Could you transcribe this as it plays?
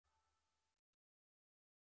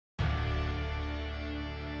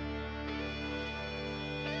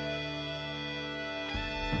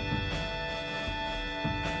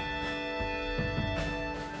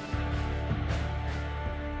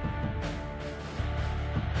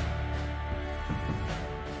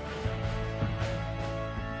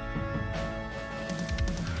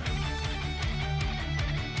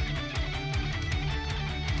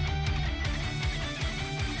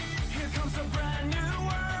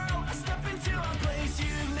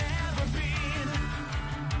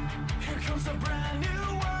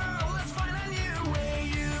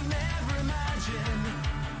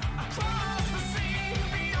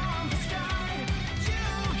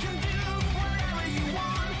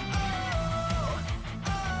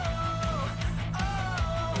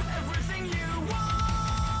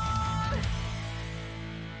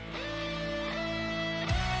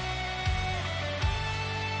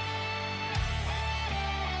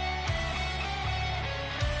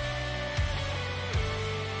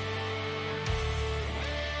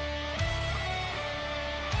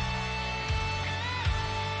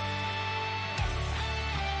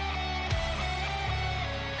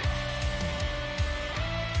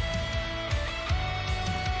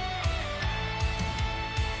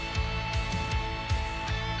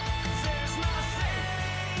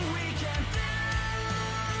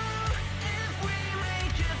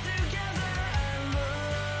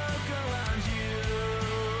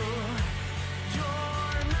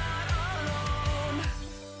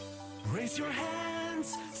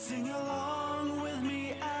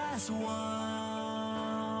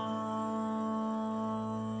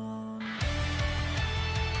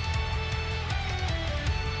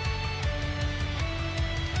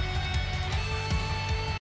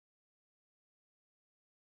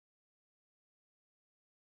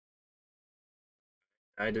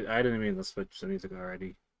I didn't mean to switch the music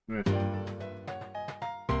already. No,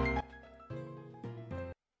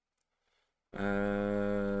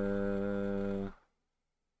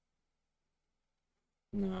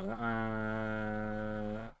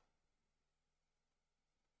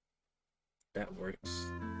 that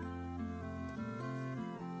works.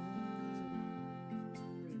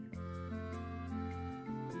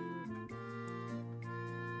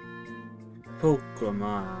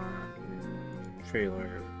 Pokémon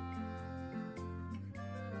trailer.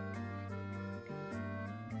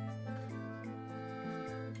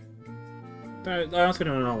 I honestly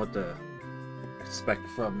don't know what to expect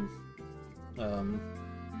from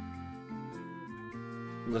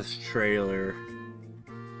this trailer.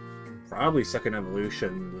 Probably second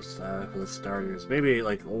evolution this for the starters. Maybe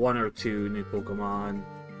like one or two new Pokemon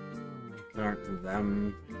that aren't from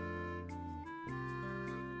them.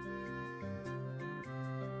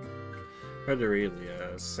 Hard to really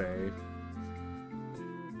say.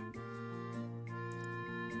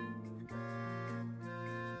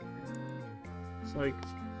 It's like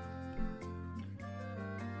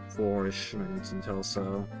 4-ish minutes until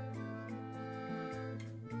so.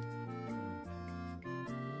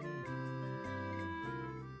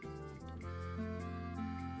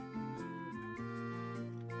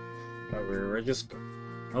 But we're just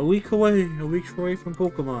a week away from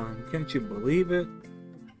Pokemon. Can't you believe it?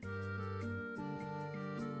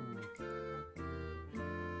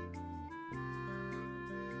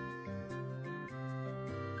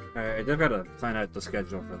 I just gotta plan out the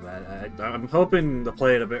schedule for that. I'm hoping to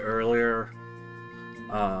play it a bit earlier,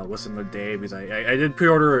 within the day, because I did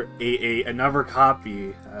pre-order another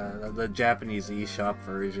copy, the Japanese eShop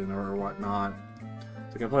version or whatnot.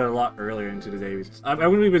 So I can play it a lot earlier into the day. Because I'm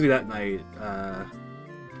gonna be busy that night,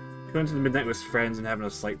 going to the midnight with friends and having a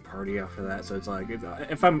slight party after that. So it's like,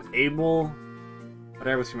 if I'm able, I'd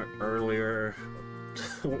rather stream it earlier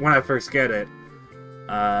when I first get it.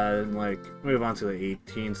 And like move on to the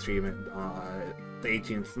 18th stream it the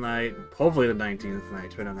 18th night, hopefully the 19th night,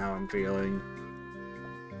 depending on how I'm feeling.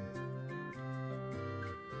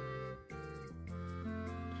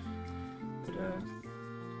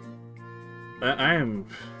 But I'm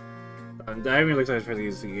really excited for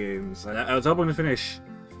these games. I was hoping to finish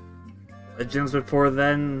Legends before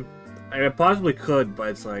then. I possibly could, but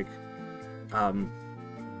it's like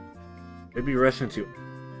it'd be rushing to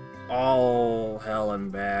all hell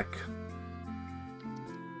and back,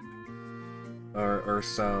 or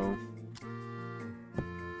so.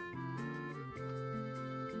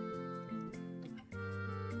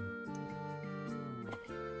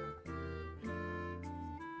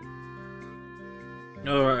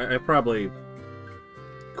 No, I probably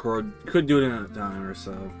could do it in a time or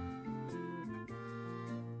so.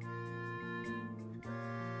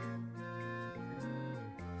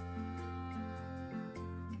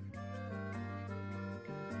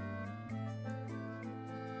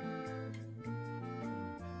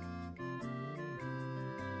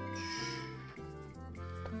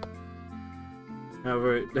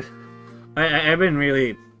 However, I've been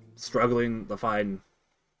really struggling to find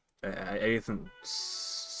anything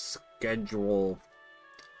schedule.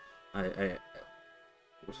 I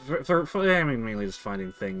mean, mainly just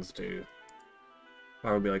finding things to.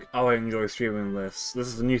 I would be like, oh, I enjoy streaming this. This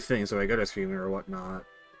is a new thing, so I gotta stream it or whatnot.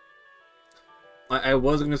 I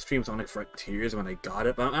was gonna stream Sonic Frontiers when I got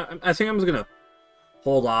it, but I think I'm just gonna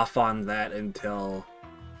hold off on that until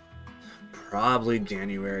probably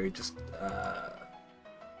January. Just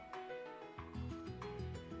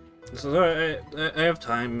so I have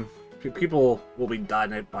time. People will be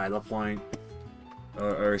done it by the point,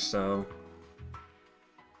 or so.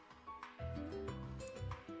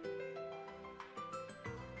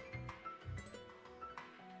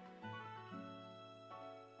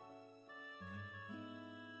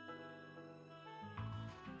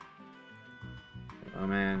 Oh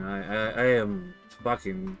man, I am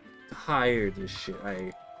fucking tired as shit.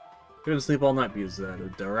 I couldn't sleep all night because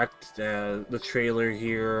the direct, the trailer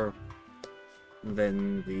here,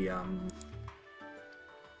 then the,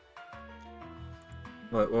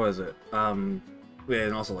 what was it? Yeah,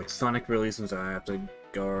 and also like Sonic releases, so I have to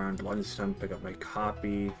go around lunchtime to pick up my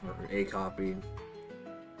copy, or a copy.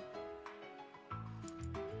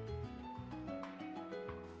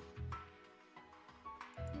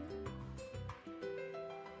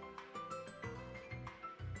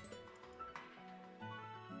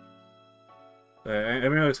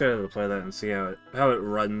 I'm really excited to play that and see how it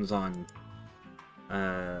runs on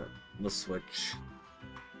the Switch.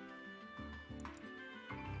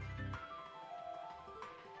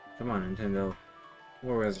 Come on, Nintendo.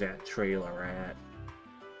 Where was that trailer at?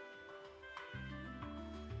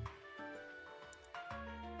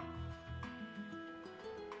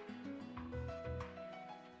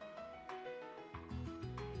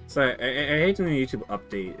 So I hate the new YouTube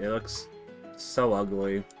update. It looks so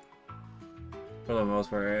ugly for the most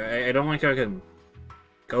part. I don't like how I can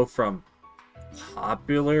go from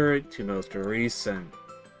popular to most recent.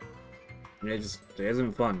 It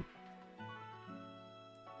isn't fun.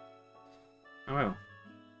 Oh well.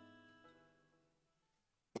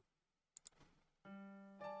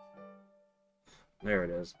 There it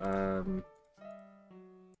is.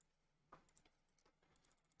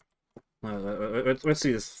 Let's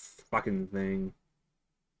see this fucking thing.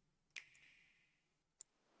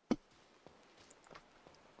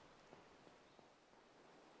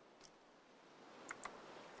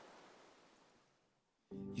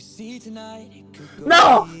 You see tonight, it could go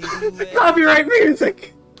No! either way. Copyright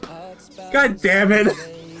music! God damn it!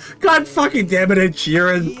 God fucking damn it, Ed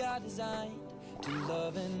Sheeran! We are designed to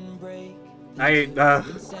love and break,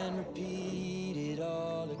 rinse and repeat it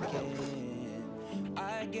all again.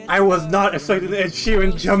 I was not expecting the Ed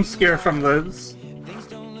Sheeran jump scare from this. Things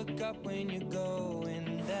don't look up when you're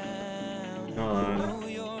going down. Hold on. Know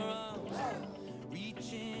your arms are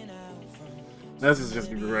reaching out from This is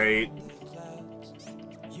just great. clouds.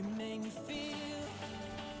 You make me feel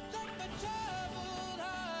like my troubled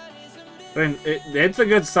heart is a I mean, it's a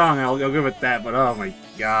good song, I'll give it that, but oh my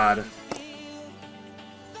god.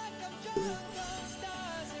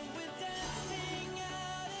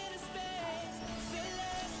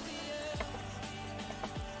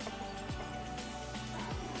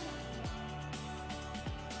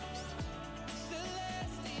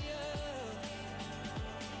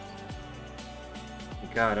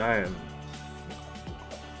 God, I'm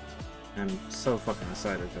so fucking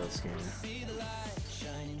excited for this game.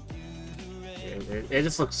 It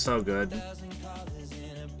just looks so good.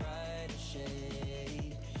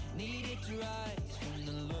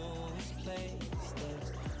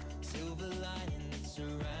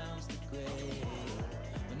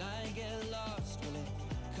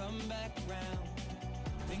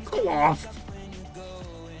 Go off!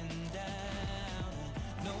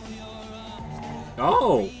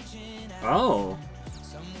 Oh! Oh!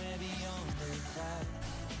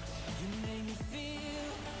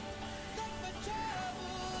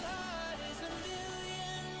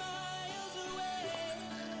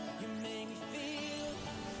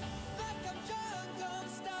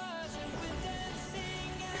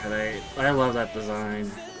 God, I love that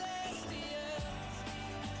design.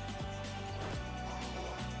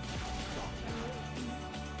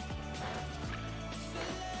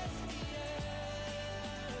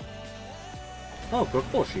 Oh,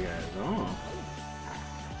 purple she has. Oh.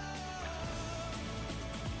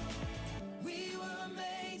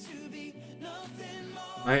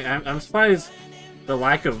 I'm surprised the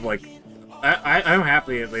lack of like. I'm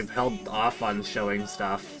happy that they've held off on showing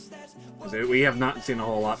stuff. We have not seen a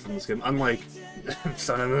whole lot from this game, unlike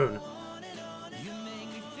Sun and Moon.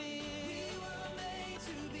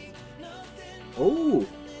 Oh!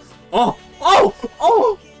 Oh! Oh!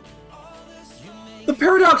 Oh! The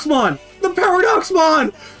Paradoxmon! The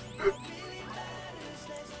Paradoxmon!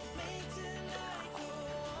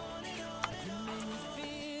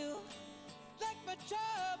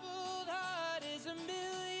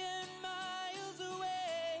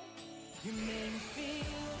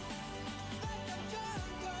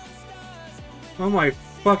 Oh my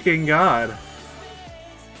fucking god.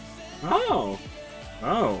 Oh.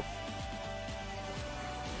 Oh.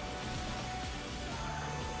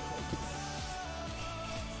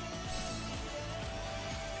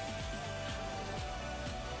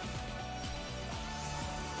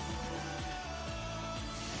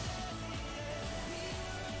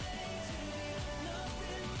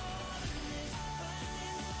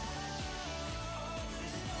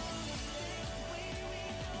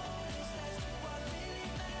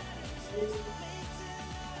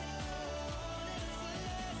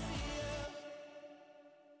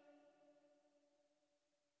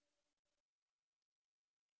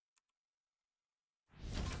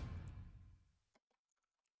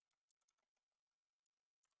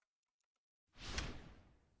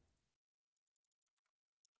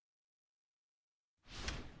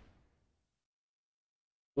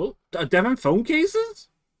 Oh, Devon phone cases?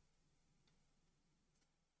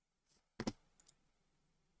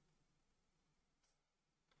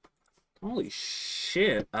 Holy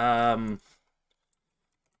shit.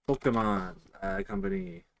 Pokemon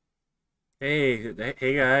company. Hey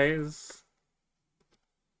guys.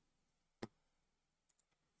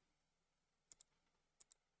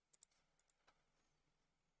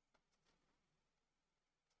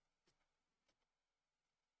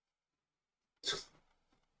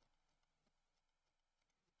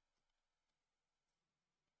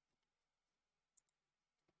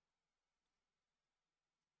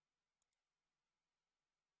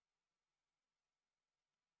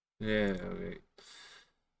 Yeah, wait.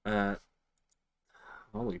 Uh,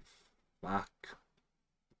 holy fuck.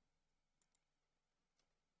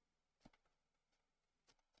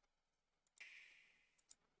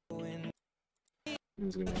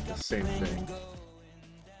 He's gonna make the same thing.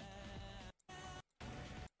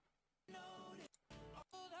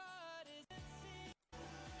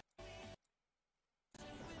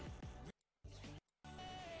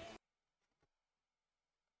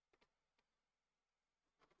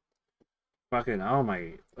 Fucking, oh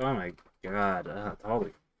my god.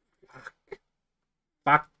 Holy fuck.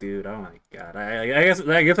 Fuck, dude, oh my god. I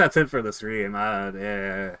guess that's it for the stream.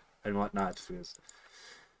 Yeah, and whatnot. Because,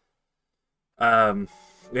 um,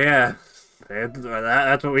 yeah,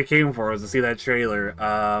 that's what we came for, was to see that trailer.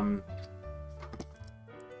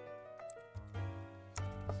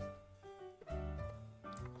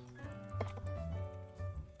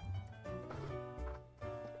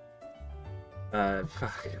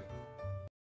 Fuck.